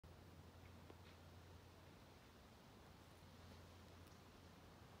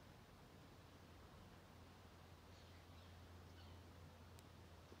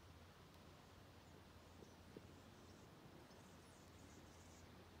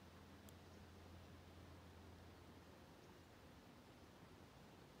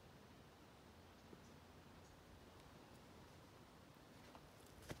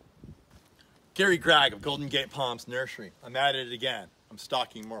Gary Gregg of Golden Gate Palms Nursery. I'm at it again. I'm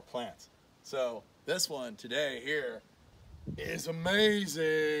stocking more plants. So this one today here is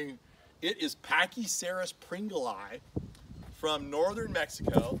amazing. It is Pachycereus pringlei from northern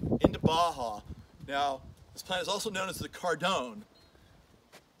Mexico into Baja. Now, this plant is also known as the Cardon.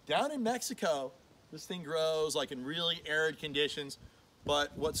 Down in Mexico, this thing grows like in really arid conditions,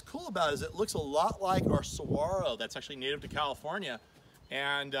 but what's cool about it is it looks a lot like our saguaro that's actually native to California,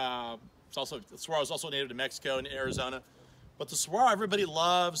 and the saguaro is also native to Mexico and Arizona. But the saguaro, everybody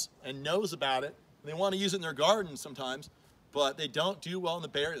loves and knows about it. They want to use it in their garden sometimes, but they don't do well in the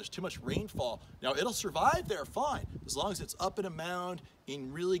Bay Area. There's too much rainfall. Now, it'll survive there fine, as long as it's up in a mound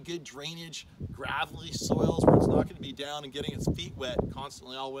in really good drainage, gravelly soils where it's not going to be down and getting its feet wet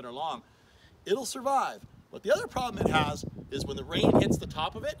constantly all winter long. It'll survive. But the other problem it has is when the rain hits the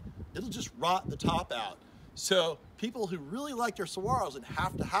top of it, it'll just rot the top out. So people who really like their saguaros and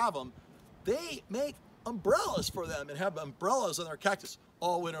have to have them, they make umbrellas for them and have umbrellas on their cactus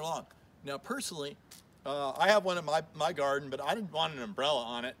all winter long. Now personally, I have one in my garden, but I didn't want an umbrella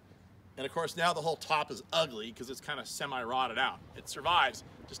on it. And of course now the whole top is ugly because it's kind of semi-rotted out. It survives,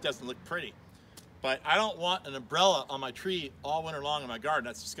 just doesn't look pretty. But I don't want an umbrella on my tree all winter long in my garden.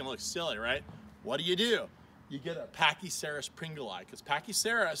 That's just gonna look silly, right? What do? You get a Pachycereus pringlei, because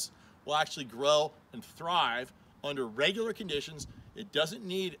Pachycereus will actually grow and thrive under regular conditions. It doesn't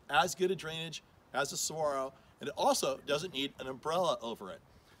need as good a drainage as a saguaro, and it also doesn't need an umbrella over it.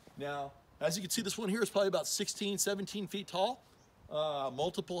 Now, as you can see, this one here is probably about 16, 17 feet tall,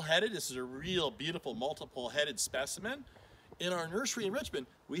 multiple-headed. This is a real beautiful multiple-headed specimen. In our nursery in Richmond,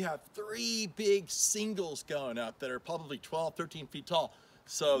 we have 3 big singles going up that are probably 12, 13 feet tall.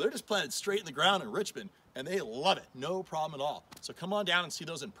 So they're just planted straight in the ground in Richmond, and they love it, no problem at all. So come on down and see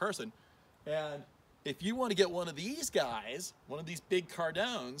those in person. And if you want to get one of these guys, one of these big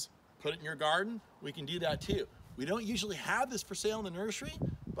Cardons, put it in your garden, we can do that too. We don't usually have this for sale in the nursery,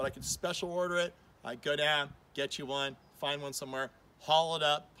 but I can special order it. I go down, get you one, find one somewhere, haul it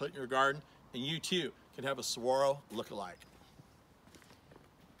up, put it in your garden, and you too can have a saguaro look-alike.